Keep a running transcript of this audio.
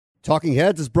Talking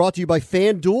Heads is brought to you by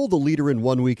FanDuel, the leader in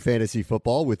one-week fantasy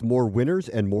football with more winners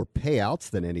and more payouts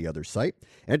than any other site.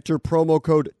 Enter promo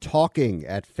code TALKING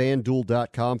at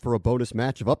FanDuel.com for a bonus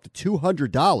match of up to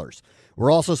 $200. We're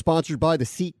also sponsored by the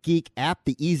SeatGeek app,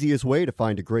 the easiest way to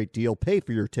find a great deal. Pay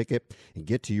for your ticket and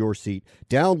get to your seat.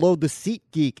 Download the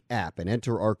SeatGeek app and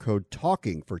enter our code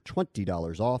TALKING for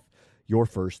 $20 off your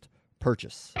first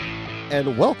purchase.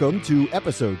 And welcome to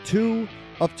episode 2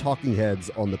 of Talking Heads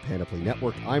on the Panoply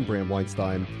Network. I'm Bram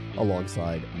Weinstein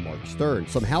alongside Mark Stern.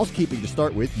 Some housekeeping to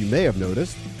start with. You may have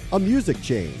noticed a music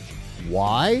change.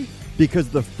 Why? Because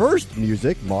the first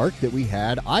music, Mark, that we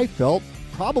had, I felt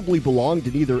probably belonged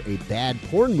in either a bad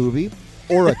porn movie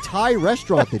or a Thai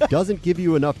restaurant that doesn't give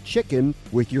you enough chicken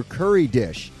with your curry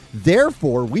dish.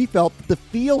 Therefore, we felt that the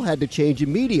feel had to change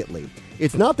immediately.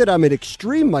 It's not that I'm an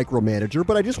extreme micromanager,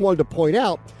 but I just wanted to point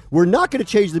out we're not going to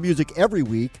change the music every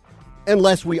week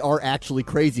unless we are actually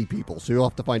crazy people. So you'll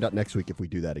have to find out next week if we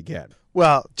do that again.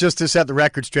 Well, just to set the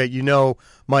record straight, you know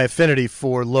my affinity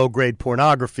for low-grade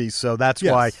pornography, so that's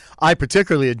why I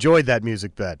particularly enjoyed that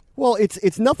music bed. Well,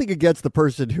 it's nothing against the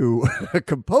person who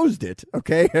composed it,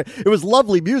 okay? It was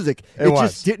lovely music. It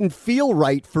just didn't feel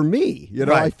right for me. You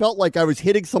know, right. I felt like I was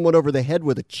hitting someone over the head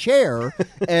with a chair,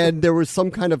 and there was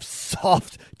some kind of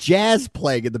soft jazz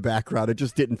playing in the background. It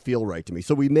just didn't feel right to me.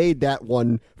 So we made that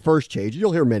one first change.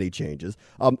 You'll hear many changes.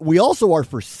 We also are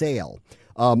for sale.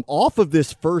 Off of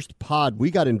this first pod,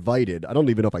 we got invited. I don't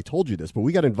even know if I told you this, but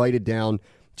we got invited down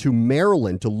to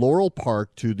Maryland, to Laurel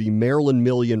Park, to the Maryland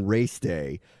Million Race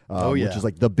Day, which is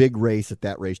like the big race at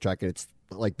that racetrack. And it's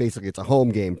like basically it's a home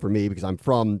game for me because I'm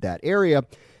from that area.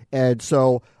 And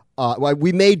so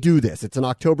we may do this. It's on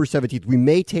October 17th. We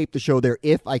may tape the show there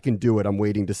if I can do it. I'm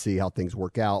waiting to see how things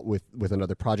work out with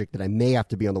another project that I may have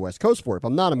to be on the West Coast for. If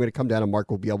I'm not, I'm going to come down and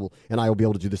Mark will be able, and I will be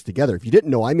able to do this together. If you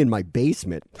didn't know, I'm in my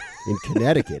basement in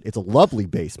Connecticut. It's a lovely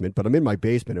basement, but I'm in my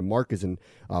basement, and Mark is in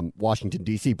Washington,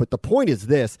 D.C. But the point is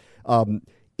this.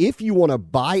 If you want to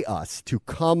buy us to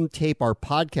come tape our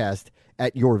podcast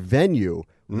at your venue,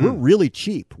 we're really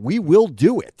cheap. We will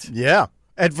do it. Yeah.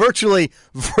 At virtually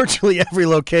every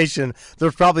location,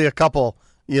 there's probably a couple,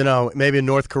 maybe in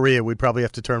North Korea, we'd probably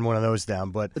have to turn one of those down.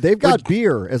 But they've got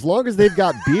beer. As long as they've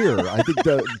got beer, I think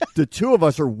the two of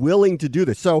us are willing to do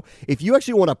this. So if you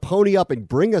actually want to pony up and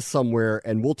bring us somewhere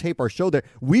and we'll tape our show there,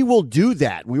 we will do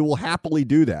that. We will happily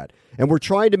do that. And we're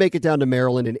trying to make it down to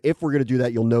Maryland. And if we're going to do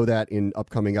that, you'll know that in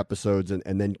upcoming episodes. And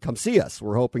then come see us.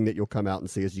 We're hoping that you'll come out and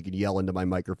see us. You can yell into my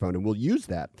microphone, and we'll use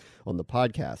that on the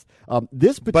podcast.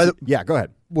 Yeah, go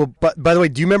ahead. Well, by the way,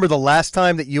 do you remember the last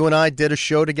time that you and I did a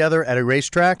show together at a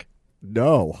racetrack?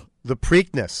 No. The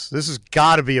Preakness. This has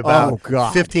got to be about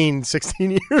 15,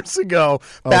 16 years ago.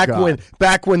 Back when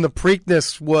the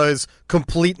Preakness was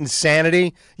complete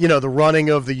insanity. The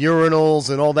running of the urinals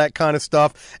and all that kind of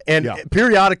stuff. And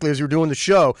periodically, as you were doing the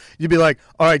show, you'd be like,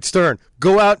 "All right, Stern,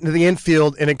 go out into the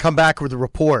infield and then come back with a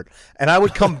report." And I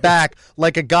would come back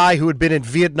like a guy who had been in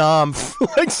Vietnam.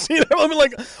 I'd be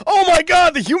like, "Oh my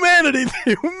God, the humanity!"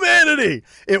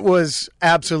 It was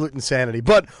absolute insanity,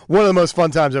 but one of the most fun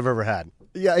times I've ever had.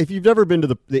 Yeah, if you've never been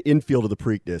to the infield of the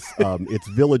Preakness, it's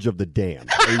Village of the Damned.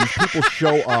 These people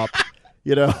show up,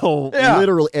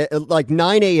 literally at like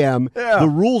 9 a.m. Yeah. The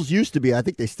rules used to be, I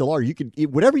think they still are, you can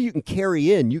whatever you can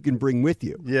carry in, you can bring with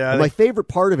you. Yeah. And my favorite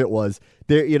part of it was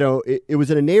there. It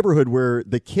was in a neighborhood where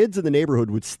the kids in the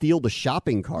neighborhood would steal the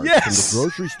shopping carts from the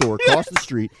grocery store across the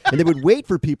street, and they would wait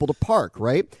for people to park,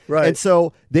 right? Right. And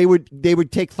so they would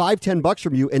take $5-10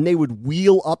 from you, and they would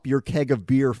wheel up your keg of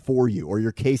beer for you or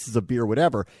your cases of beer,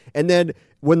 whatever. And then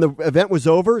when the event was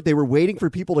over, they were waiting for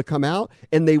people to come out,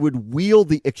 and they would wheel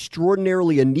the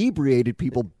extraordinarily inebriated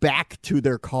people back to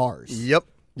their cars. Yep.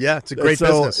 Yeah, it's a great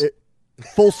business.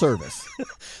 Full service.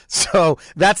 So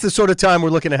that's the sort of time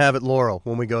we're looking to have at Laurel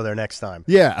when we go there next time.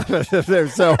 Yeah.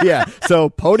 So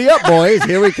pony up, boys.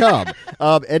 Here we come.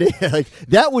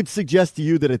 That would suggest to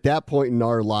you that at that point in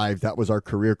our lives, that was our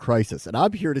career crisis. And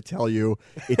I'm here to tell you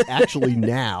it's actually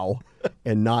now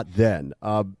and not then.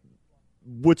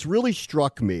 What's really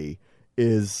struck me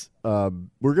is we're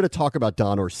going to talk about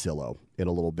Don Orsillo in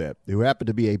a little bit, who happened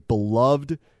to be a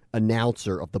beloved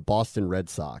announcer of the Boston Red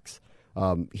Sox.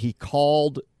 He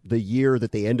called the year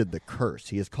that they ended the curse.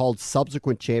 He has called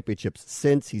subsequent championships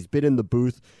since. He's been in the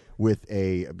booth with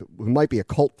who might be a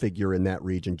cult figure in that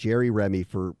region, Jerry Remy,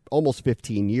 for almost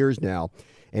 15 years now.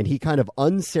 And he kind of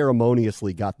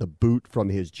unceremoniously got the boot from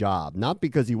his job, not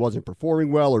because he wasn't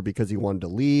performing well or because he wanted to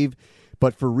leave,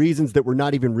 but for reasons that we're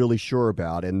not even really sure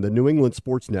about. And the New England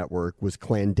Sports Network was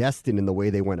clandestine in the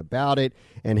way they went about it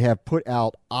and have put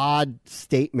out odd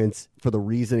statements for the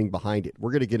reasoning behind it.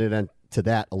 We're going to get into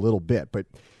that a little bit. But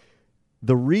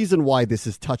the reason why this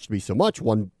has touched me so much,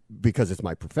 one, because it's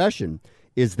my profession,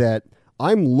 is that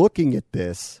I'm looking at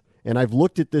this, and I've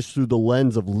looked at this through the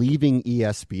lens of leaving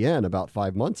ESPN about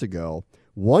 5 months ago,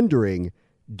 wondering,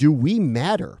 do we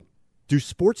matter? Do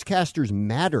sportscasters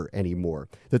matter anymore?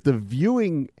 That the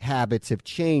viewing habits have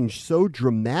changed so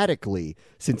dramatically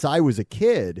since I was a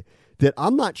kid that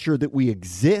I'm not sure that we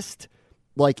exist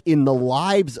like in the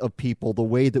lives of people the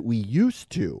way that we used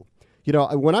to. You know,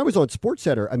 when I was on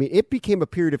SportsCenter, I mean, it became a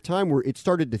period of time where it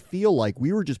started to feel like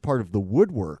we were just part of the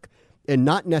woodwork and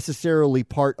not necessarily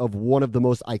part of one of the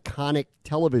most iconic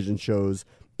television shows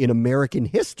in American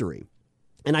history.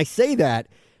 And I say that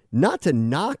not to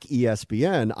knock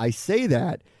ESPN. I say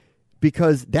that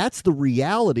because that's the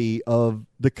reality of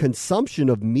the consumption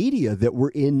of media that we're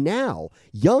in now.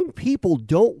 Young people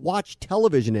don't watch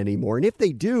television anymore. And if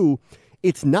they do,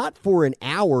 it's not for an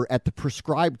hour at the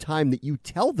prescribed time that you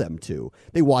tell them to.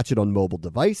 They watch it on mobile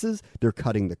devices, they're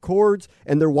cutting the cords,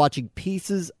 and they're watching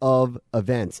pieces of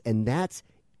events, and that's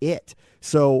it.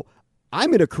 So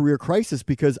I'm in a career crisis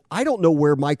because I don't know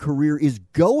where my career is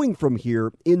going from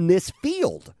here in this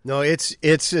field. No,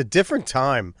 it's a different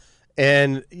time.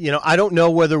 And, you know, I don't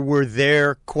know whether we're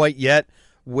there quite yet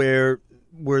where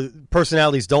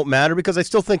personalities don't matter, because I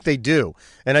still think they do.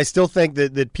 And I still think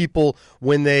that people,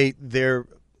 when they're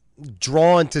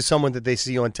drawn to someone that they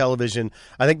see on television,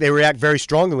 I think they react very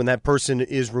strongly when that person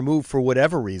is removed for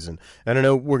whatever reason. And I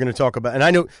know we're going to talk about, and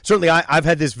I know certainly I've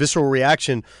had this visceral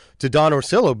reaction to Don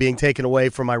Orsillo being taken away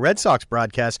from my Red Sox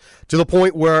broadcast, to the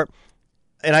point where,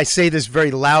 and I say this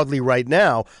very loudly right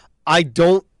now, I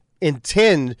don't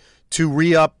intend to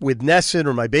re-up with Nesson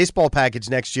or my baseball package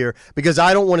next year, because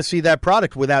I don't want to see that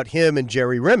product without him and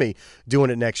Jerry Remy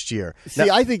doing it next year. See,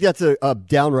 now, I think that's a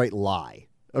downright lie.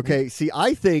 Okay, see,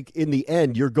 I think in the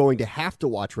end you're going to have to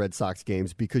watch Red Sox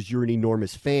games because you're an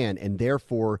enormous fan, and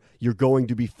therefore you're going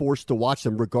to be forced to watch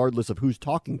them regardless of who's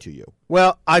talking to you.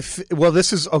 Well,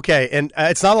 this is okay, and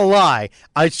it's not a lie.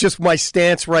 It's just my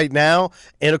stance right now,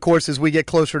 and of course, as we get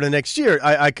closer to next year,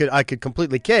 I could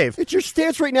completely cave. It's your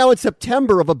stance right now in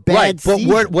September of a bad season.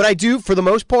 But what I do for the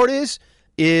most part is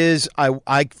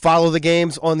I follow the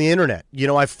games on the internet. You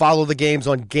know, I follow the games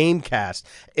on Gamecast,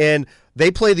 and they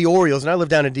play the Orioles, and I live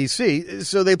down in D.C.,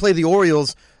 so they play the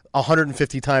Orioles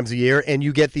 150 times a year, and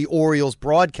you get the Orioles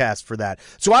broadcast for that.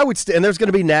 So I would, and there's going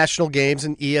to be national games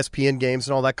and ESPN games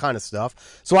and all that kind of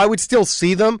stuff. So I would still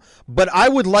see them, but I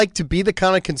would like to be the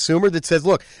kind of consumer that says,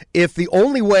 look, if the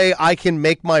only way I can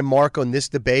make my mark on this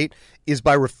debate is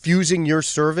by refusing your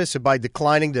service and by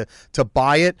declining to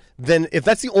buy it, then if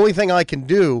that's the only thing I can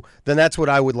do, then that's what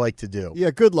I would like to do. Yeah,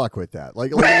 good luck with that. I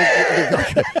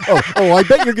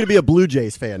bet you're going to be a Blue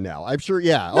Jays fan now. I'm sure,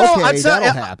 yeah. No, okay,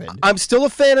 that'll happen. I'm still a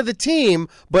fan of the team,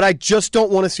 but I just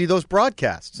don't want to see those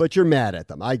broadcasts. But you're mad at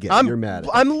them. I get it. You're mad at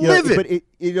them. I'm livid.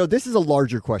 But this is a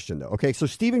larger question, though. Okay, so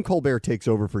Stephen Colbert takes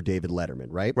over for David Letterman,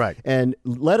 right? Right. And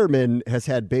Letterman has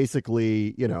had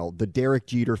basically, the Derek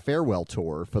Jeter farewell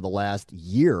tour for the last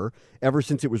year, ever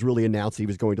since it was really announced he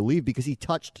was going to leave, because he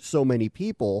touched so many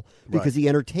people, because he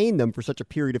entertained them for such a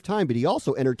period of time, but he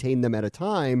also entertained them at a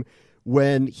time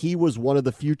when he was one of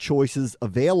the few choices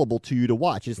available to you to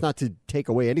watch. It's not to take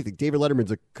away anything. David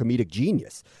Letterman's a comedic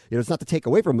genius. It's not to take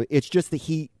away from him. It's just that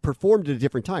he performed at a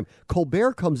different time.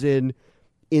 Colbert comes in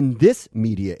this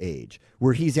media age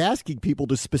where he's asking people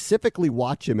to specifically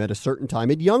watch him at a certain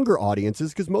time, and younger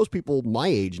audiences, because most people my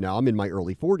age now, I'm in my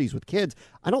early 40s with kids,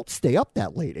 I don't stay up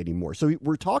that late anymore. So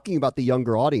we're talking about the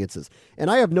younger audiences.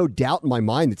 And I have no doubt in my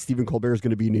mind that Stephen Colbert is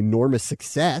going to be an enormous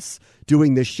success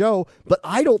doing this show, but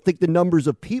I don't think the numbers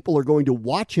of people are going to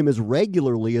watch him as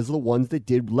regularly as the ones that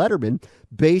did Letterman,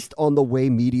 based on the way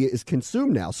media is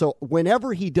consumed now. So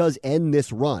whenever he does end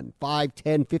this run, 5,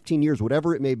 10, 15 years,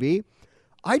 whatever it may be,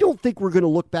 I don't think we're going to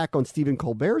look back on Stephen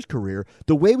Colbert's career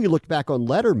the way we looked back on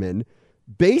Letterman,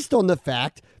 based on the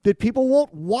fact that people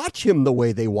won't watch him the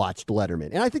way they watched Letterman.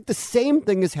 And I think the same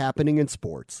thing is happening in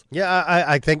sports. Yeah,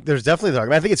 I think there's definitely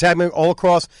that. I think it's happening all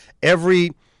across every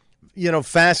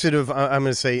facet of, I'm going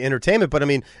to say entertainment, but I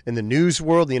mean, in the news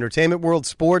world, the entertainment world,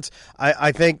 sports,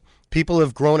 I think people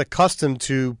have grown accustomed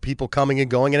to people coming and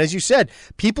going. And as you said,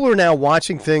 people are now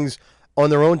watching things on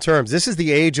their own terms. This is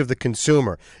the age of the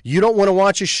consumer. You don't want to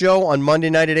watch a show on Monday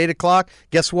night at 8 o'clock?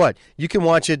 Guess what? You can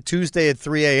watch it Tuesday at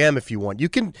 3 a.m. if you want. You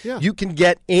can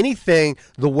get anything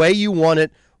the way you want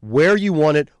it, where you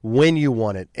want it, when you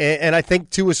want it. And I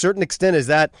think to a certain extent, as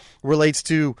that relates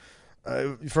to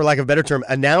for lack of a better term,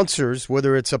 announcers,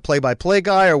 whether it's a play-by-play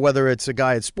guy or whether it's a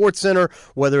guy at SportsCenter,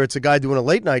 whether it's a guy doing a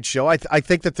late-night show, I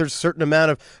think that there's a certain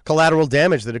amount of collateral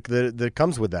damage that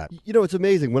comes with that. You know, it's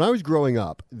amazing. When I was growing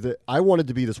up, I wanted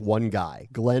to be this one guy,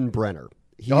 Glenn Brenner.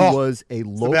 He was a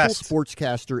local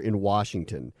sportscaster in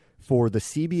Washington for the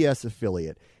CBS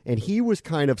affiliate, and he was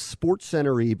kind of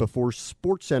SportsCenter-y before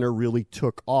SportsCenter really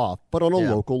took off, but on a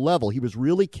local level. He was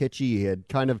really kitschy. He had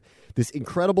kind of this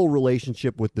incredible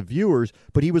relationship with the viewers,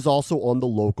 but he was also on the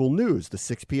local news, the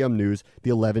 6 p.m. news, the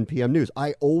 11 p.m. news.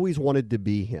 I always wanted to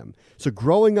be him. So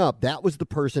growing up, that was the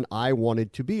person I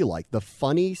wanted to be like, the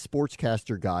funny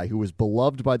sportscaster guy who was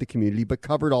beloved by the community but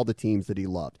covered all the teams that he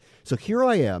loved. So here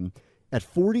I am. At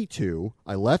 42,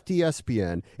 I left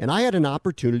ESPN, and I had an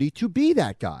opportunity to be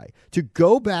that guy, to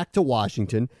go back to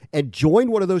Washington and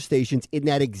join one of those stations in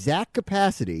that exact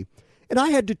capacity, and I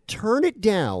had to turn it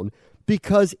down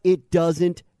because it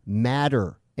doesn't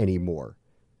matter anymore.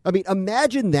 I mean,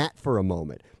 imagine that for a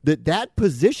moment, that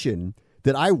position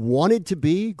that I wanted to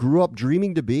be, grew up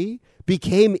dreaming to be,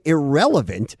 became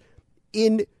irrelevant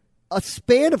in a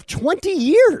span of 20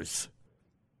 years.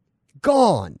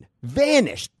 Gone.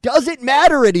 Vanished. Doesn't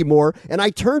matter anymore. And I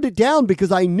turned it down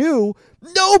because I knew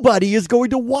nobody is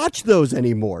going to watch those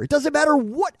anymore. It doesn't matter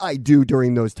what I do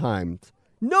during those times.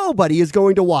 Nobody is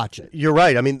going to watch it. You're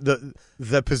right. I mean,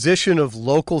 the position of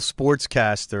local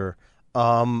sportscaster,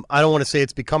 I don't want to say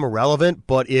it's become irrelevant,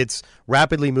 but it's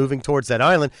rapidly moving towards that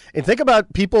island. And think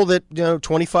about people that,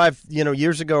 25,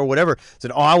 years ago or whatever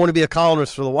said, I want to be a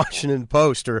columnist for the Washington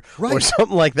Post or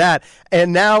something like that.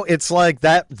 And now it's like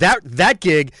that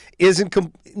gig isn't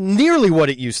nearly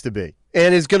what it used to be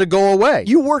and is going to go away.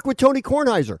 You work with Tony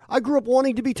Kornheiser. I grew up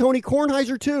wanting to be Tony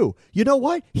Kornheiser too. You know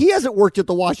what? He hasn't worked at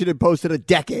the Washington Post in a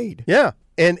decade. Yeah.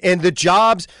 And the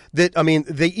jobs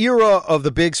the era of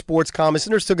the big sports columnists,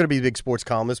 and there's still going to be big sports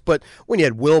columnists, but when you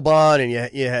had Wilbon and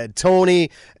you had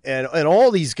Tony and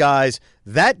all these guys,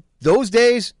 those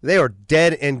days, they are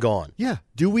dead and gone. Yeah.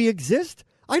 Do we exist?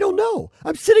 I don't know.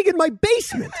 I'm sitting in my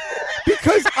basement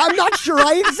because I'm not sure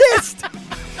I exist.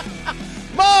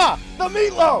 Ma, the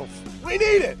meatloaf. We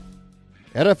need it.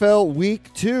 NFL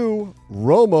Week 2,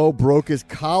 Romo broke his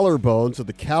collarbone, so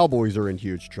the Cowboys are in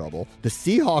huge trouble. The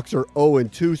Seahawks are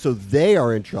 0-2, so they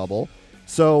are in trouble.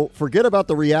 So forget about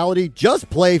the reality. Just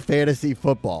play fantasy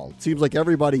football. It seems like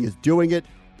everybody is doing it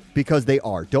because they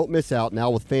are. Don't miss out. Now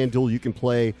with FanDuel, you can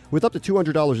play with up to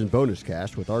 $200 in bonus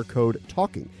cash with our code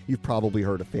TALKING. You've probably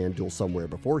heard of FanDuel somewhere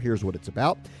before. Here's what it's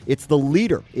about. It's the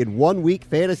leader in 1 week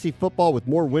fantasy football with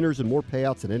more winners and more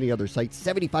payouts than any other site.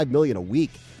 $75 million a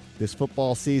week. This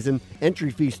football season,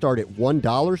 entry fees start at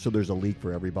 $1, so there's a league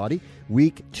for everybody.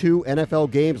 Week 2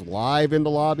 NFL games live in the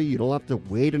lobby. You don't have to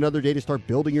wait another day to start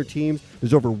building your teams.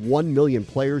 There's over 1 million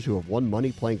players who have won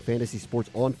money playing fantasy sports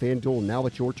on FanDuel, and now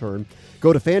it's your turn.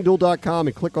 Go to FanDuel.com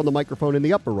and click on the microphone in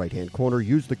the upper right-hand corner.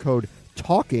 Use the code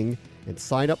TALKING and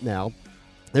sign up now.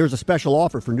 There's a special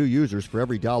offer for new users. For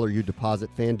every dollar you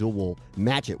deposit, FanDuel will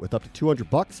match it with up to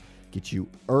 $200. Get you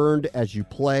earned as you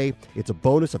play. It's a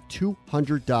bonus of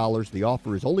 $200. The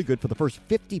offer is only good for the first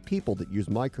 50 people that use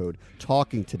my code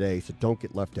TALKING today, so don't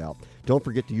get left out. Don't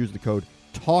forget to use the code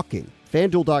TALKING.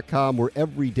 FanDuel.com, where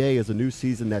every day is a new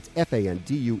season. That's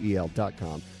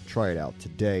FanDuel.com. Try it out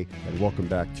today. And welcome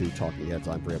back to Talking Heads.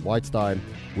 I'm Brad Whitestein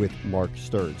with Mark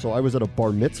Stern. So I was at a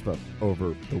bar mitzvah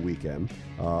over the weekend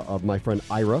of my friend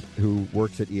Ira, who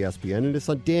works at ESPN, and his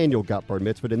son Daniel got bar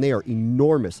mitzvahed, and they are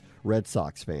enormous Red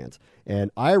Sox fans. And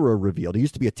Ira revealed, he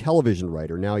used to be a television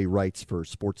writer. Now he writes for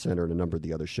SportsCenter and a number of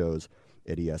the other shows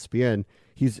at ESPN.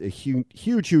 He's a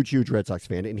huge Red Sox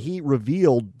fan, and he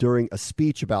revealed during a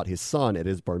speech about his son at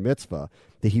his bar mitzvah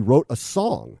that he wrote a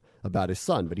song about his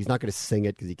son, but he's not going to sing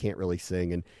it because he can't really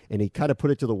sing, and he kind of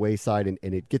put it to the wayside, and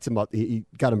it gets him up. He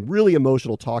got him really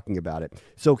emotional talking about it.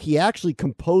 So he actually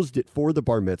composed it for the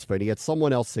bar mitzvah, and he had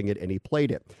someone else sing it, and he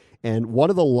played it. And one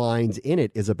of the lines in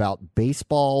it is about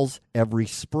baseballs every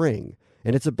spring,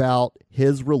 and it's about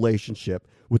his relationship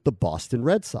with the Boston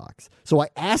Red Sox. So I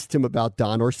asked him about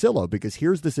Don Orsillo, because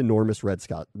here's this enormous Red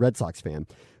Sox fan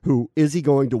who, is he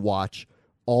going to watch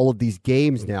all of these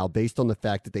games now based on the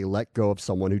fact that they let go of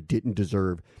someone who didn't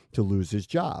deserve to lose his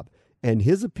job? And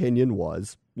his opinion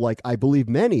was, like I believe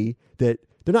many, that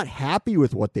they're not happy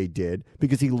with what they did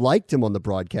because he liked him on the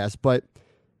broadcast, but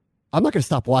I'm not going to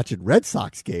stop watching Red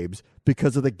Sox games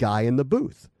because of the guy in the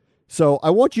booth. So I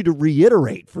want you to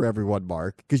reiterate for everyone,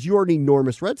 Mark, because you are an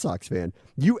enormous Red Sox fan.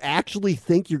 You actually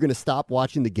think you're going to stop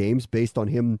watching the games based on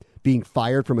him being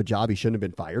fired from a job he shouldn't have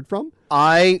been fired from?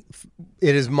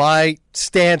 It is my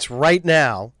stance right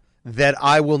now that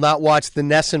I will not watch the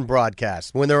NESN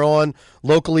broadcast when they're on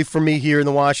locally for me here in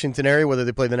the Washington area, whether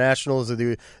they play the Nationals or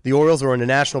the Orioles or on a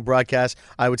national broadcast.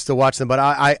 I would still watch them, but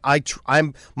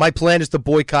my plan is to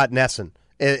boycott NESN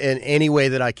in any way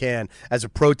that I can as a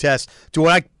protest to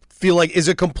what I feel like is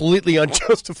a completely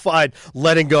unjustified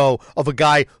letting go of a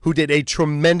guy who did a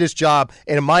tremendous job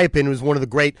and, in my opinion, was one of the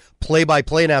great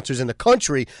play-by-play announcers in the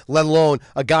country, let alone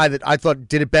a guy that I thought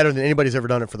did it better than anybody's ever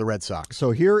done it for the Red Sox. So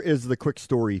here is the quick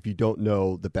story if you don't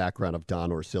know the background of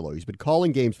Don Orsillo. He's been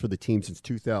calling games for the team since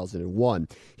 2001.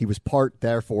 He was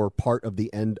therefore part of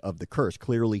the end of the curse.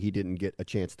 Clearly, he didn't get a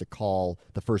chance to call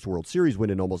the first World Series win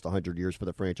in almost 100 years for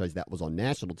the franchise. That was on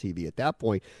national TV at that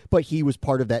point, but he was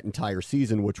part of that entire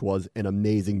season, which was an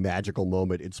amazing, magical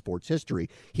moment in sports history.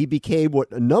 He became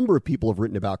what a number of people have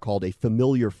written about called a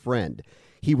familiar friend.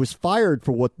 He was fired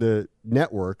for what the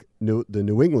network, the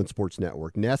New England Sports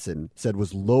Network, NESN, said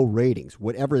was low ratings,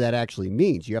 whatever that actually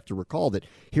means. You have to recall that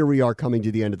here we are coming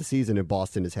to the end of the season, and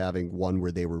Boston is having one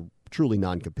where they were truly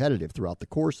non-competitive throughout the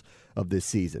course of this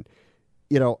season.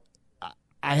 You know,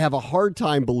 I have a hard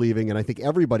time believing, and I think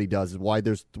everybody does, why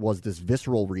there was this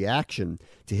visceral reaction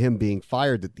to him being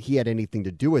fired, that he had anything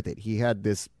to do with it. He had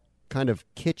this kind of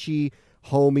kitschy,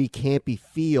 homey, campy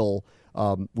feel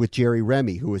with Jerry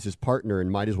Remy, who is his partner and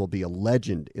might as well be a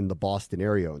legend in the Boston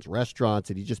area, owns restaurants,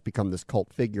 and he's just become this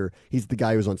cult figure. He's the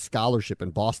guy who's on scholarship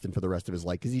in Boston for the rest of his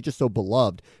life because he's just so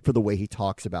beloved for the way he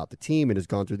talks about the team and has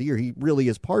gone through the year. He really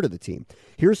is part of the team.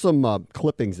 Here's some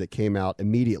clippings that came out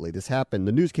immediately. This happened.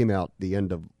 The news came out the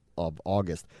end of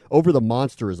August. Over the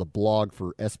Monster is a blog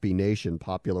for SB Nation,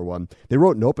 popular one. They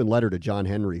wrote an open letter to John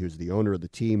Henry, who's the owner of the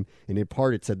team, and in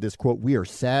part it said this, quote, "We are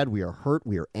sad, we are hurt,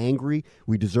 we are angry,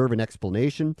 we deserve an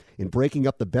explanation. In breaking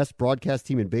up the best broadcast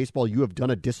team in baseball, you have done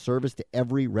a disservice to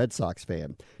every Red Sox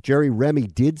fan." Jerry Remy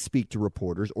did speak to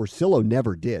reporters. Orsillo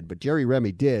never did, but Jerry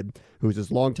Remy did, who's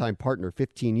his longtime partner,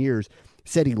 15 years,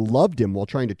 said he loved him while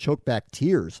trying to choke back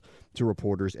tears to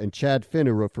reporters. And Chad Finn,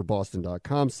 who wrote for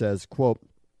Boston.com, says, quote,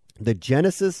 "The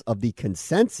genesis of the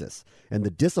consensus and the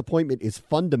disappointment is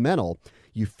fundamental.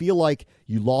 You feel like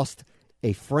you lost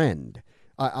a friend."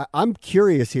 I'm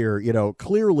curious here. You know,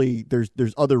 clearly there's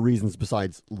other reasons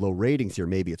besides low ratings here.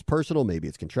 Maybe it's personal, maybe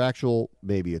it's contractual,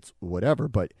 maybe it's whatever.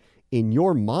 But in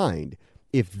your mind,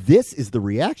 if this is the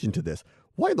reaction to this,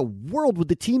 why in the world would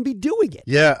the team be doing it?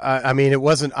 Yeah, I mean, it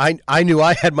wasn't. I knew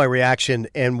I had my reaction,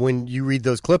 and when you read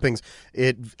those clippings,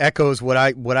 it echoes what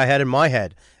I had in my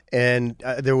head. And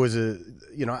there was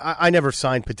I never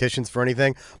signed petitions for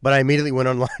anything, but I immediately went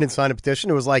online and signed a petition.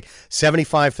 It was like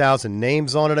 75,000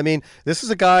 names on it. I mean, this is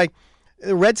a guy,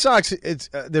 the Red Sox,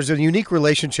 there's a unique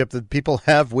relationship that people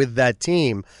have with that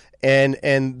team. And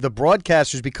the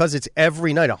broadcasters, because it's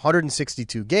every night,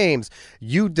 162 games,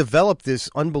 you develop this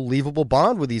unbelievable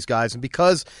bond with these guys. And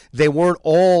because they weren't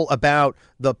all about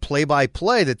the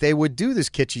play-by-play, that they would do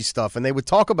this kitschy stuff, and they would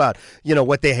talk about,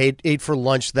 what they ate for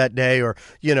lunch that day, or,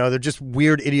 they're just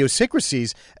weird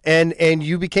idiosyncrasies, and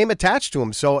you became attached to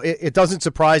them. So it doesn't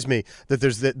surprise me that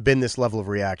there's been this level of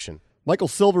reaction. Michael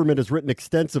Silverman has written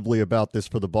extensively about this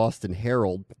for the Boston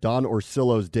Herald. Don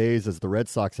Orsillo's days as the Red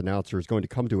Sox announcer is going to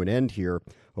come to an end here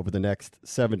over the next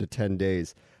 7 to 10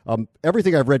 days.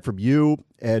 Everything I've read from you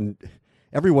and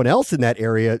everyone else in that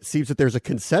area, it seems that there's a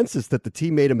consensus that the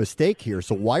team made a mistake here.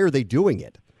 So why are they doing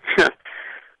it?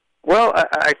 Well,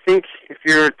 I think if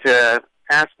you were to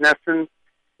ask NESN,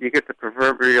 you get the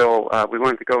proverbial, we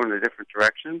wanted to go in a different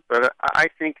direction. But I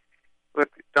think, look,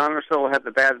 Don Orsillo had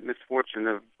the bad misfortune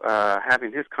of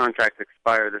having his contract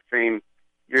expire the same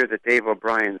year that Dave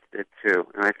O'Brien's did too.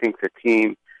 And I think the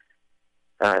team,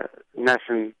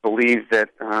 NESN, believes that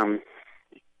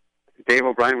Dave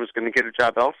O'Brien was going to get a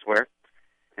job elsewhere,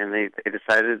 and they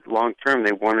decided long term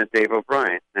they wanted Dave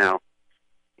O'Brien. Now,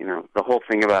 the whole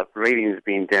thing about ratings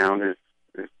being down is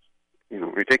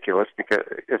ridiculous, because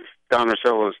if Don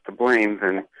Orsillo is to blame,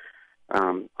 then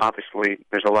obviously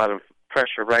there's a lot of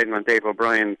pressure riding on Dave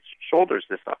O'Brien's shoulders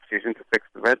this offseason to fix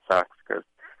the Red Sox, because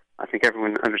I think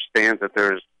everyone understands that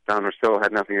Don Orsillo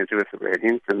had nothing to do with the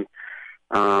ratings, and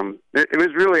it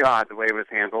was really odd the way it was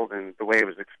handled and the way it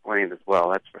was explained as well,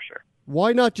 that's for sure.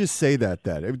 Why not just say that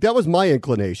then? That was my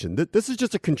inclination. This is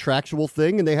just a contractual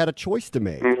thing, and they had a choice to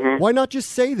make. Mm-hmm. Why not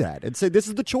just say that and say this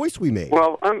is the choice we made?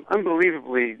 Well,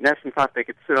 unbelievably, NESN thought they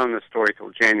could sit on this story till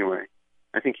January.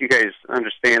 I think you guys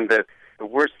understand that the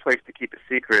worst place to keep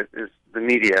a secret is the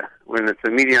media. When it's a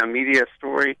media-on-media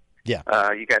story, you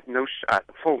got no shot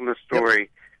of holding the story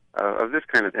of this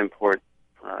kind of import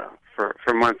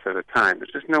for months at a time.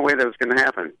 There's just no way that was going to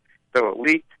happen. So it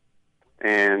leaked,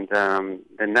 and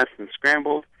then NESN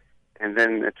scrambled, And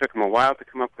then it took them a while to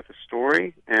come up with a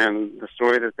story, and the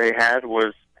story that they had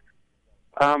was,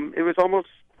 it was almost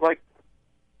like,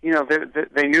 you know,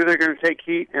 they knew they were going to take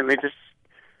heat, and they just,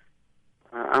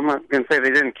 I'm not going to say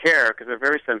they didn't care, because they're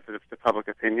very sensitive to public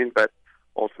opinion, but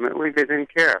ultimately they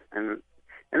didn't care. And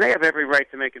they have every right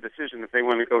to make a decision if they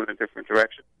want to go in a different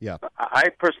direction. Yeah. I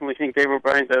personally think Dave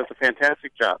O'Brien does a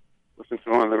fantastic job. Listen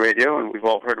to him on the radio, and we've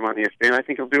all heard him on ESPN. I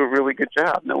think he'll do a really good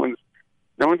job. No one's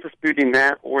disputing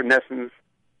that or Nesson's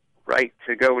right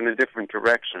to go in a different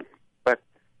direction. But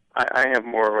I have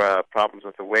more problems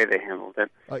with the way they handled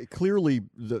it. Clearly,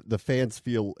 the fans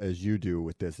feel as you do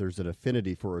with this. There's an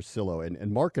affinity for Orsillo.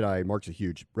 And Mark's a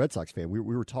huge Red Sox fan. We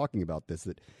were talking about this,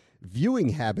 that viewing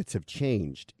habits have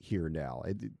changed here now.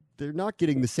 They're not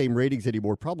getting the same ratings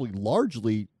anymore, probably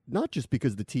largely not just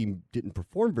because the team didn't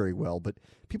perform very well, but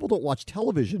people don't watch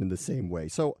television in the same way.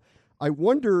 So I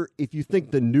wonder if you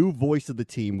think the new voice of the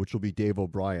team, which will be Dave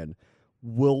O'Brien,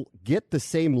 will get the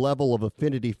same level of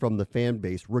affinity from the fan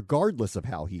base regardless of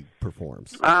how he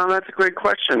performs. That's a great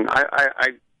question.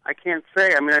 I can't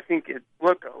say. I mean, I think,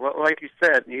 look, like you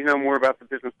said, you know more about the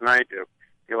business than I do,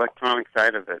 the electronic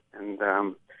side of it.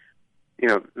 And, you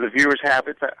know, the viewers'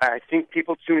 habits. I think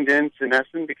people tuned in to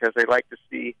Nesson because they like to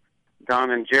see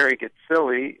Don and Jerry get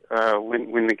silly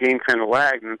when the game kind of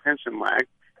lagged and the tension lagged.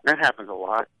 That happens a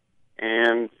lot.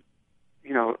 And,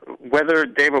 you know, whether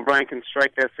Dave O'Brien can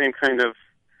strike that same kind of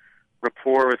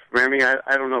rapport with Remy,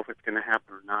 I don't know if it's going to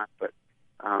happen or not. But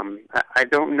I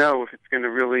don't know if it's going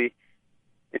to really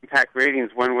impact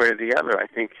ratings one way or the other. I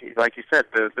think, like you said,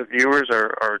 the viewers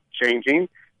are changing.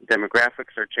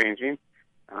 Demographics are changing.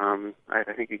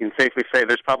 I think you can safely say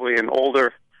there's probably an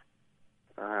older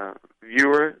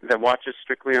viewer that watches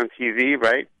strictly on TV,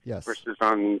 right? Yes. Versus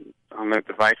on their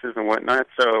devices and whatnot.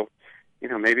 So, you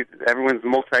know, maybe everyone's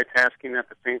multitasking at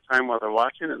the same time while they're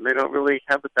watching, and they don't really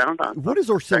have the sound on. What has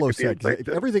Orsillo said?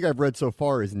 Everything I've read so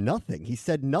far is nothing. He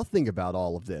said nothing about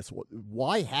all of this.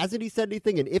 Why hasn't he said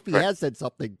anything? And if he has said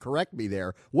something, correct me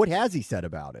there. What has he said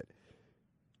about it?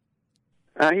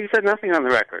 He said nothing on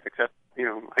the record, except, you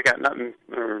know, I got nothing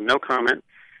or no comment.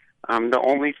 The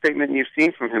only statement you've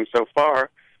seen from him so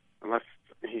far, unless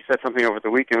he said something over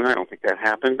the weekend, I don't think that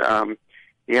happened.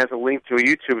 He has a link to a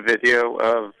YouTube video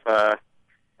of a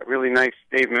really nice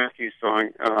Dave Matthews song,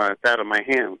 It's Out of My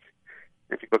Hands.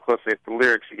 If you look closely at the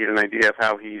lyrics, you get an idea of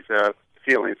how he's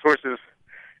feeling. Sources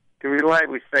can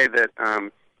reliably say that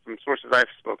some sources I've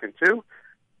spoken to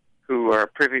who are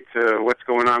privy to what's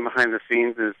going on behind the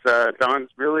scenes is Don's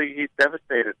he's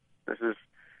devastated.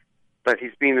 But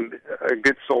he's being a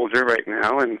good soldier right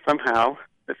now, and somehow,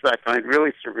 this I find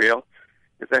really surreal,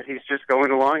 is that he's just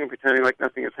going along and pretending like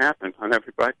nothing has happened on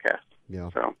every broadcast. Yeah,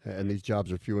 so, and these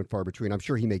jobs are few and far between. I'm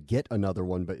sure he may get another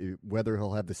one, but whether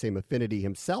he'll have the same affinity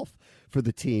himself for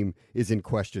the team is in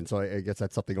question. So I guess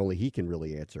that's something only he can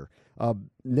really answer.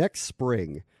 Next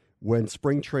spring, when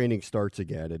spring training starts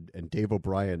again and Dave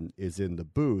O'Brien is in the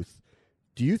booth,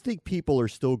 do you think people are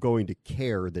still going to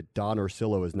care that Don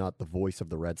Orsillo is not the voice of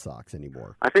the Red Sox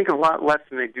anymore? I think a lot less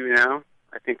than they do now.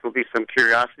 I think there'll be some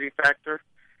curiosity factor.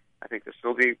 I think there'll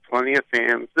still be plenty of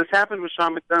fans. This happened with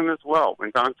Sean McDonough as well,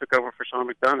 when Don took over for Sean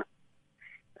McDonough.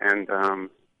 And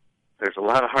there's a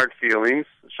lot of hard feelings.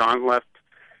 Sean left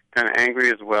kind of angry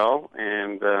as well.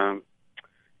 And,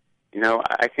 you know,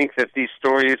 I think that these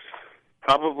stories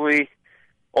probably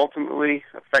ultimately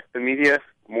affect the media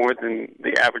more than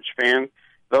the average fan.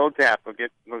 They'll adapt. They'll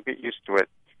get used to it.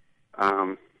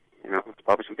 You know, there's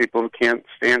probably some people who can't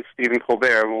stand Stephen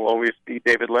Colbert and will always be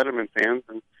David Letterman fans,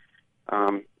 and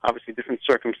obviously different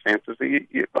circumstances.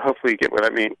 Hopefully you get what I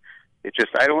mean.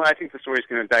 I think the story's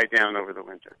going to die down over the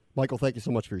winter. Michael, thank you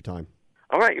so much for your time.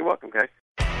 All right, you're welcome, guys.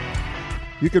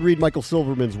 You can read Michael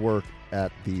Silverman's work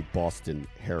at the Boston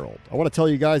Herald. I want to tell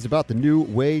you guys about the new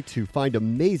way to find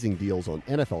amazing deals on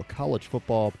NFL, college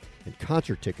football, and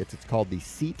concert tickets. It's called the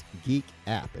SeatGeek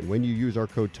app. And when you use our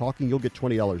code TALKING, you'll get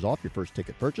 $20 off your first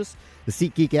ticket purchase. The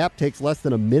SeatGeek app takes less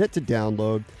than a minute to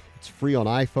download. It's free on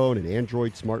iPhone and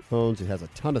Android smartphones. It has a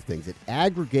ton of things. It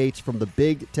aggregates from the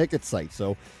big ticket sites.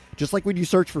 So just like when you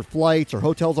search for flights or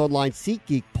hotels online,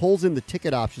 SeatGeek pulls in the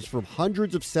ticket options from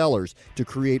hundreds of sellers to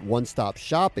create one-stop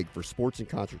shopping for sports and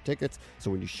concert tickets. So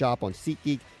when you shop on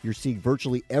SeatGeek, you're seeing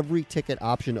virtually every ticket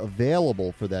option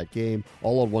available for that game,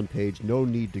 all on one page. No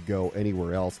need to go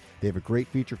anywhere else. They have a great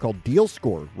feature called Deal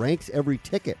Score. Ranks every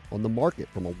ticket on the market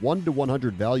from a 1 to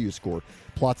 100 value score.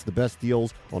 Plots the best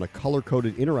deals on a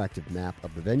color-coded interactive map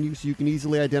of the venue so you can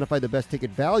easily identify the best ticket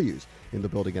values in the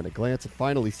building at a glance. And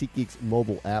finally, SeatGeek's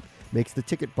mobile app makes the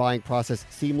ticket buying process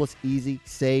seamless, easy,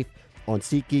 safe, On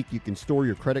SeatGeek, you can store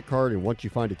your credit card, and once you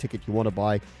find a ticket you want to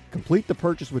buy, complete the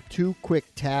purchase with 2 quick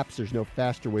taps. There's no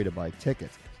faster way to buy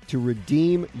tickets. To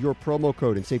redeem your promo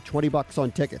code and save $20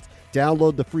 on tickets,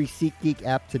 download the free SeatGeek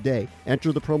app today.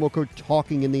 Enter the promo code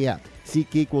TALKING in the app.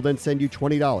 SeatGeek will then send you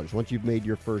 $20 once you've made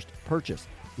your first purchase.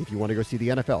 If you want to go see the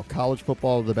NFL, college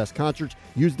football, or the best concerts,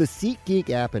 use the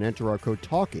SeatGeek app and enter our code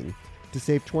TALKING to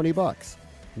save $20.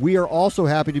 We are also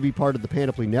happy to be part of the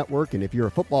Panoply Network, and if you're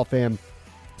a football fan,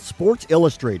 Sports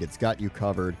Illustrated's got you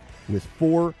covered with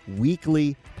 4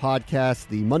 weekly podcasts.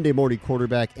 The Monday Morning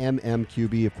Quarterback,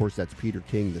 MMQB, of course, that's Peter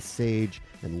King, the sage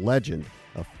and legend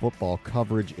of football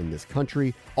coverage in this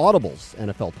country. Audible's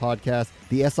NFL podcast,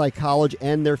 the SI College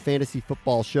and their fantasy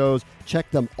football shows.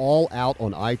 Check them all out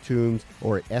on iTunes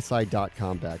or at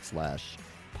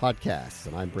si.com/podcasts.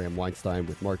 And I'm Bram Weinstein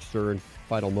with Mark Stern.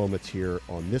 Final moments here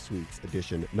on this week's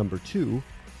edition, number 2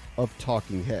 of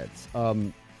Talking Heads.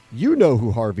 You know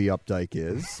who Harvey Updike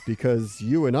is because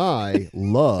you and I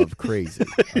love crazy.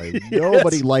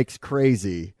 Nobody likes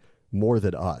crazy more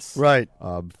than us. Right.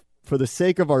 For the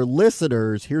sake of our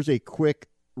listeners, here's a quick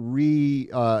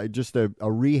just a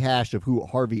rehash of who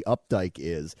Harvey Updike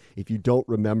is. If you don't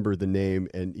remember the name,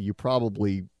 and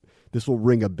this will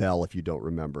ring a bell if you don't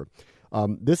remember.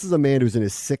 This is a man who's in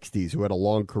his 60s who had a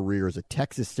long career as a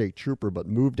Texas State Trooper but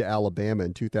moved to Alabama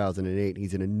in 2008.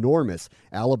 He's an enormous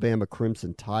Alabama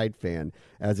Crimson Tide fan,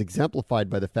 as exemplified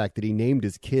by the fact that he named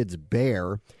his kids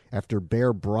Bear after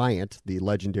Bear Bryant, the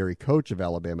legendary coach of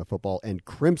Alabama football, and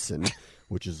Crimson,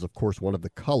 which is, of course, one of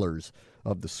the colors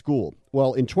of the school.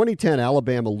 Well, in 2010,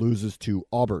 Alabama loses to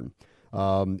Auburn.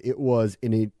 It was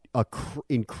an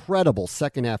incredible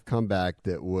second-half comeback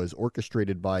that was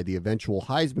orchestrated by the eventual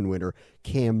Heisman winner,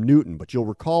 Cam Newton. But you'll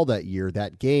recall that year,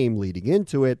 that game leading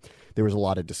into it, there was a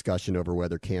lot of discussion over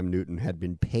whether Cam Newton had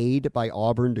been paid by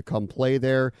Auburn to come play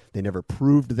there. They never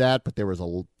proved that, but there was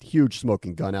a huge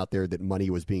smoking gun out there that money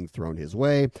was being thrown his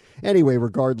way. Anyway,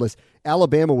 regardless,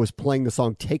 Alabama was playing the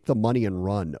song Take the Money and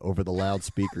Run over the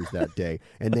loudspeakers that day,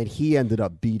 and then he ended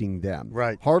up beating them.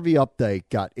 Right. Harvey Updike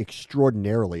got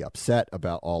extraordinarily upset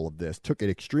about all of this, took it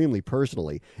extremely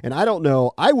personally, and I don't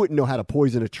know, I wouldn't know how to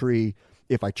poison a tree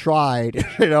if I tried,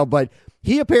 but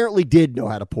he apparently did know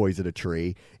how to poison a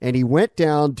tree, and he went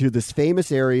down to this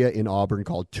famous area in Auburn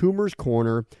called Toomer's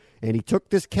Corner, and he took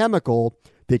this chemical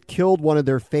that killed one of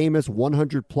their famous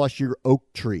 100-plus-year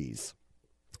oak trees,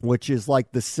 which is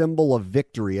like the symbol of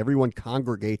victory. Everyone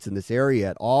congregates in this area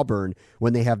at Auburn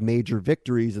when they have major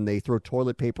victories, and they throw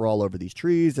toilet paper all over these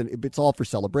trees, and it's all for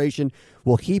celebration.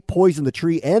 Well, he poisoned the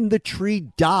tree, and the tree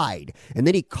died. And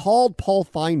then he called Paul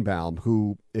Feinbaum,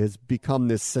 who has become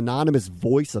this synonymous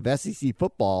voice of SEC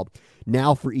football,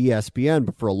 now for ESPN,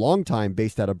 but for a long time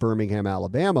based out of Birmingham,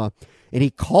 Alabama, and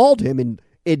he called him and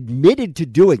admitted to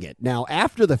doing it. Now,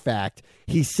 after the fact,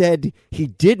 he said he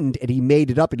didn't, and he made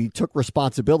it up, and he took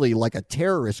responsibility like a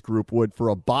terrorist group would for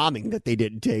a bombing that they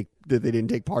didn't take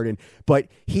part in. But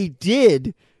he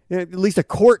did. At least a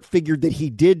court figured that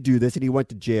he did do this, and he went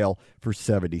to jail for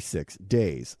 76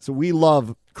 days. So we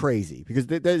love crazy because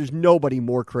there's nobody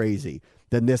more crazy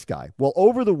than this guy. Well,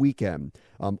 over the weekend,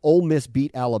 Ole Miss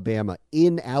beat Alabama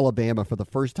in Alabama for the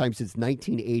first time since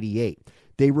 1988.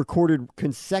 They recorded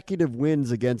consecutive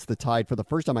wins against the Tide for the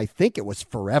first time. I think it was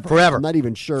forever. Forever. I'm not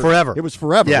even sure. Forever. It was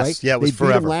forever, yes. Right? Yeah, it was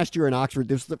forever. They beat them last year in Oxford.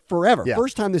 This was forever. Yeah.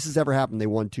 First time this has ever happened. They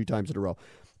won 2 times in a row.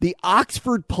 The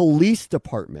Oxford Police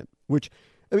Department, which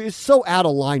is so out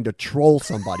of line to troll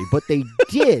somebody, but they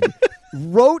did,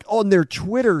 wrote on their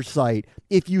Twitter site,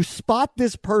 if you spot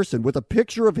this person with a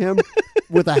picture of him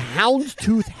with a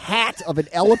houndstooth hat of an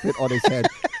elephant on his head,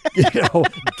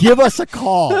 give us a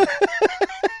call.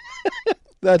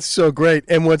 That's so great.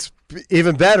 And what's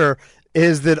even better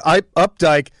is that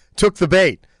Updike took the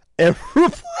bait and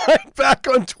replied back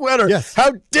on Twitter, yes.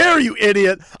 How dare you,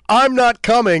 idiot? I'm not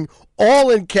coming. All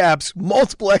in caps,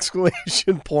 multiple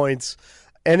exclamation points.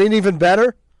 And even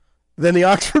better, then the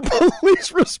Oxford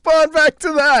police respond back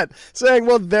to that, saying,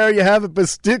 well, there you have it, but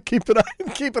still keep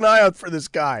an eye out for this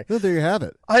guy. Well, there you have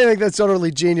it. I think that's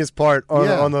utterly genius part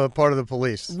on the part of the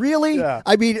police. Really? Yeah.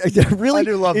 I mean, really? I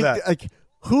do love that.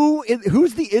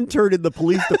 Who's the intern in the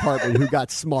police department who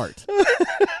got smart?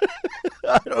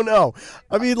 I don't know.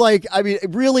 I mean,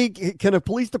 really, can a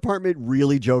police department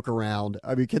really joke around?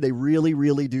 I mean, can they really,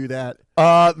 really do that?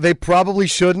 They probably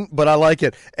shouldn't, but I like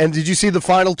it. And did you see the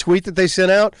final tweet that they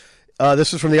sent out?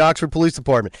 This is from the Oxford Police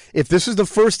Department. If this is the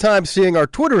first time seeing our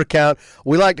Twitter account,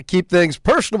 we like to keep things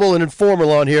personable and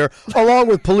informal on here, along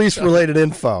with police-related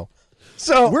info.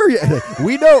 So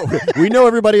we know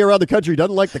everybody around the country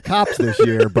doesn't like the cops this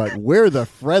year, but we're the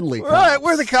friendly cops. Right,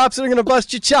 we're the cops that are going to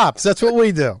bust your chops. That's what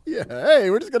we do. Yeah,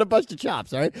 hey, we're just going to bust your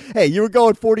chops, all right? Hey, you were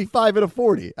going 45 and a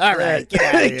 40. All right,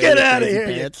 get out of here,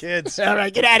 you kids. All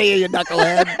right, get out of here, you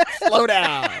knucklehead. Slow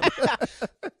down.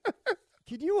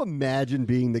 Can you imagine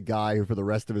being the guy who for the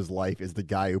rest of his life is the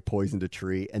guy who poisoned a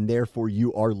tree, and therefore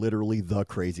you are literally the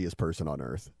craziest person on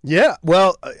earth? Yeah,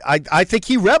 well, I think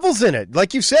he revels in it.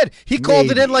 Like you said, he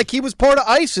called it in like he was part of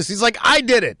ISIS. He's like, I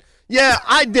did it. Yeah,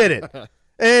 I did it.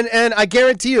 And I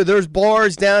guarantee you there's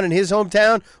bars down in his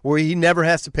hometown where he never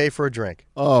has to pay for a drink.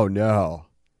 Oh, no.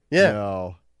 Yeah.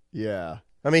 No. Yeah.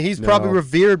 I mean, he's probably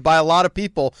revered by a lot of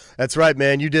people. That's right,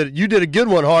 man. You did a good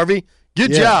one, Harvey.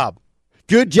 Good job.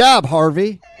 Good job,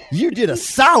 Harvey. You did a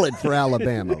solid for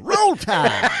Alabama. Roll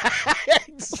Tide.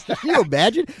 Can you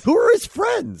imagine? Who are his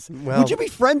friends? Well, would you be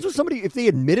friends with somebody if they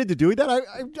admitted to doing that?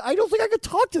 I don't think I could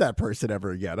talk to that person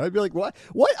ever again. I'd be like, what?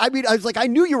 What? I mean, I was like, I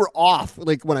knew you were off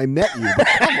like when I met you, but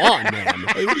come on, man.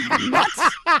 Are you nuts?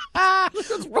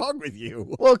 What's wrong with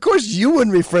you? Well, of course you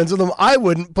wouldn't be friends with him. I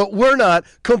wouldn't, but we're not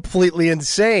completely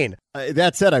insane.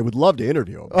 That said, I would love to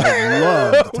interview him. I'd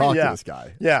love to talk to this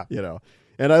guy. Yeah. You know.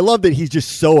 And I love that he's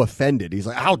just so offended. He's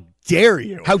like, how dare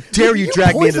you? How dare you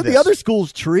drag me into this? The other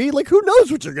school's tree? Like, who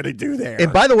knows what you're going to do there?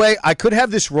 And by the way, I could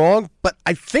have this wrong, but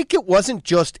I think it wasn't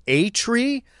just a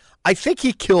tree. I think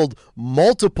he killed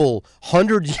multiple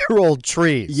 100-year-old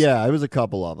trees. Yeah, it was a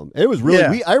couple of them. It was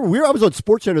really, I was on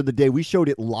SportsCenter the day we showed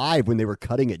it live when they were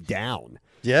cutting it down.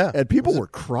 Yeah. And people were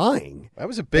crying. That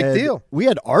was a big deal. We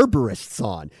had arborists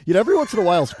on. You know, every once in a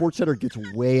while, SportsCenter gets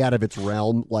way out of its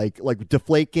realm. Like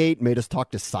Deflategate made us talk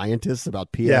to scientists about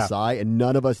PSI, and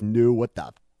none of us knew what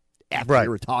the F we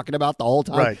were talking about the whole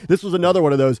time. Right. This was another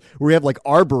one of those where we have like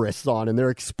arborists on, and they're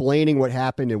explaining what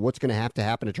happened and what's going to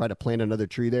happen to try to plant another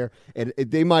tree there. And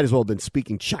they might as well have been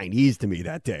speaking Chinese to me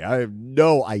that day. I have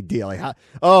no idea. Like,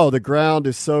 the ground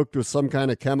is soaked with some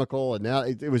kind of chemical, and now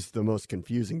it was the most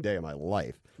confusing day of my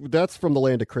life. That's from the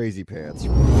land of crazy pants.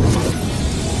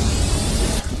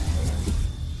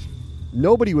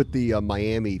 Nobody with the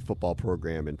Miami football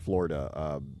program in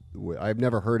Florida. I've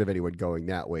never heard of anyone going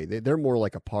that way. They're more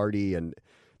like a party, and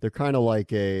they're kind of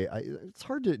like it's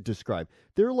hard to describe.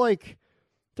 They're kind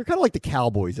of like the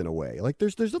Cowboys in a way. Like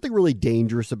there's nothing really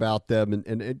dangerous about them,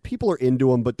 and people are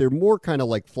into them, but they're more kind of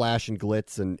like flash and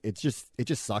glitz, and it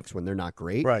just sucks when they're not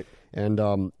great. Right. And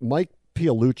Mike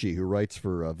Piellucci, who writes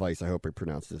for Vice, I hope I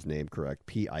pronounced his name correct,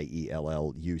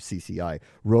 Piellucci,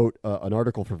 wrote an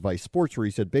article for Vice Sports where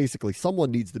he said basically someone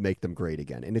needs to make them great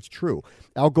again. And it's true.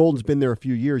 Al Golden's been there a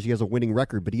few years. He has a winning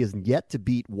record, but he has yet to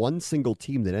beat one single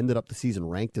team that ended up the season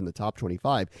ranked in the top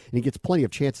 25. And he gets plenty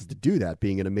of chances to do that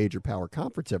being in a major power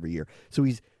conference every year. So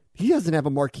he doesn't have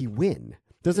a marquee win.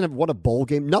 Doesn't have won a bowl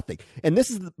game, nothing. And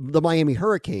this is the Miami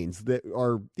Hurricanes that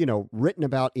are, written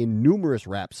about in numerous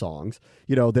rap songs,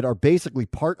 that are basically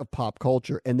part of pop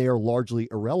culture, and they are largely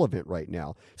irrelevant right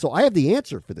now. So I have the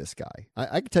answer for this guy.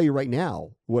 I can tell you right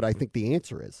now what I think the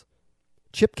answer is.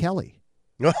 Chip Kelly.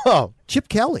 Oh. Chip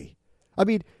Kelly. I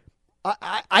mean,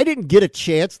 I didn't get a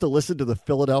chance to listen to the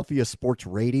Philadelphia sports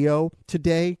radio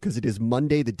today because it is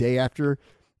Monday, the day after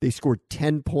they scored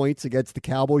 10 points against the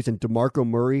Cowboys, and DeMarco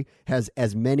Murray has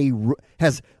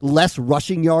less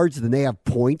rushing yards than they have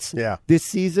points this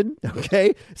season.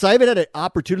 Okay, so I haven't had an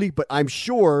opportunity, but I'm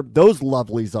sure those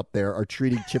lovelies up there are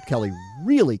treating Chip Kelly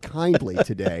really kindly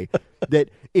today. That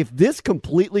if this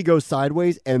completely goes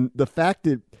sideways, and the fact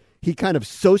that he kind of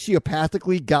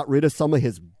sociopathically got rid of some of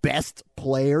his best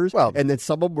players, and then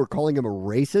some of them were calling him a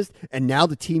racist, and now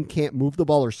the team can't move the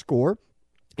ball or score.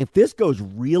 If this goes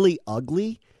really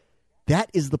ugly,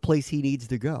 that is the place he needs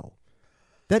to go.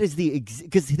 That is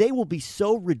because they will be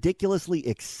so ridiculously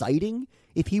exciting.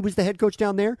 If he was the head coach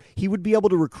down there, he would be able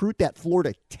to recruit that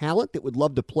Florida talent that would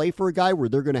love to play for a guy where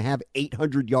they're going to have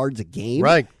 800 yards a game.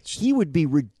 Right. He would be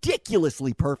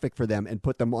ridiculously perfect for them and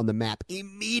put them on the map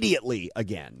immediately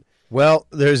again. Well,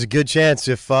 there's a good chance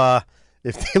if they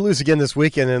lose again this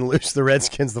weekend and lose to the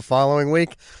Redskins the following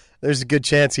week, there's a good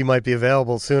chance he might be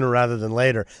available sooner rather than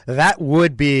later. That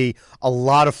would be a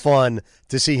lot of fun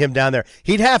to see him down there.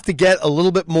 He'd have to get a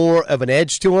little bit more of an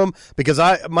edge to him because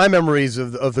my memories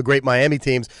of the great Miami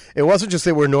teams, it wasn't just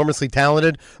they were enormously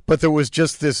talented, but there was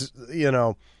just this,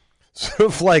 sort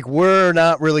of like we're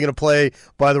not really going to play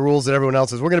by the rules that everyone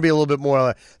else is. We're going to be a little bit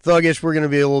more thuggish. We're going to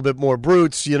be a little bit more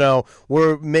brutes.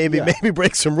 We're maybe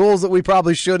break some rules that we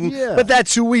probably shouldn't. Yeah. But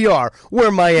that's who we are.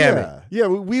 We're Miami. Yeah,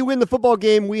 we win the football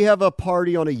game. We have a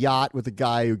party on a yacht with a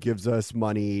guy who gives us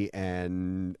money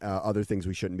and other things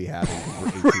we shouldn't be having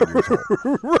because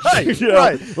we're 18 years old.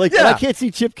 Right, right. Like, I can't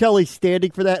see Chip Kelly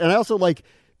standing for that. And I also like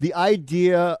the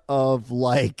idea of,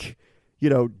 like,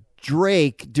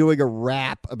 Drake doing a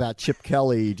rap about Chip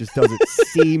Kelly just doesn't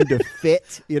seem to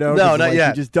fit, No, not yet.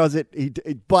 He just doesn't.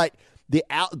 But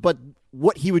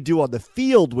what he would do on the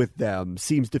field with them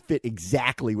seems to fit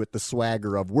exactly with the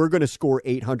swagger of we're going to score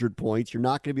 800 points. You're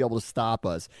not going to be able to stop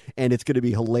us, and it's going to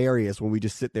be hilarious when we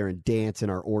just sit there and dance in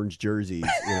our orange jerseys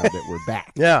that we're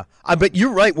back. Yeah, but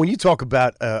you're right when you talk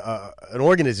about an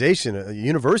organization, a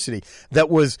university that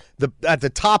was at the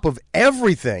top of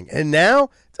everything, and now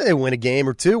they win a game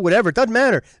or two, whatever. It doesn't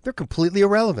matter. They're completely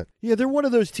irrelevant. Yeah, th're one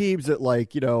of those teams that,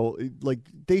 like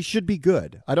they should be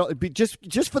good. I don't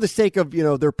just for the sake of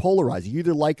they're polarized. You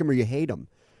either like them or you hate them.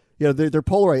 They're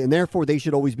polarized, and therefore they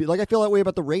should always be. Like I feel that way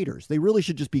about the Raiders. They really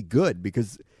should just be good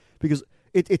because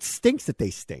it stinks that they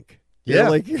stink. Yeah,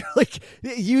 like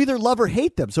you either love or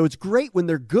hate them. So it's great when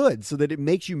they're good, so that it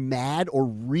makes you mad or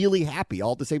really happy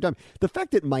all at the same time. The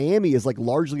fact that Miami is like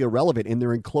largely irrelevant and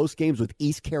they're in close games with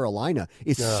East Carolina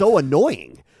is so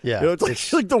annoying. Yeah,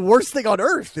 it's like the worst thing on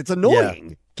earth. It's annoying.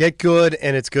 Yeah. Get good,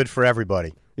 and it's good for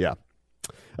everybody. Yeah.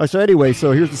 So anyway,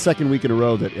 here's the second week in a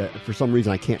row that for some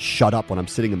reason I can't shut up when I'm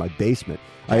sitting in my basement.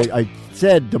 I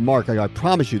said to Mark, I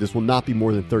promise you this will not be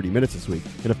more than 30 minutes this week,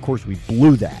 and of course we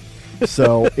blew that.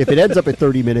 So if it ends up at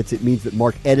 30 minutes, it means that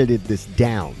Mark edited this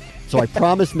down. So I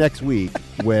promise next week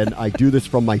when I do this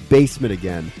from my basement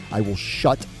again, I will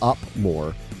shut up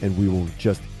more and we will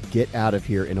just get out of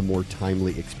here in a more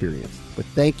timely experience. But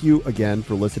thank you again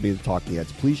for listening to Talking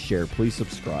Heads. Please share. Please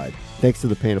subscribe. Thanks to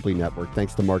the Panoply Network.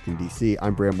 Thanks to Mark in D.C.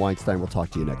 I'm Bram Weinstein. We'll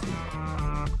talk to you next week.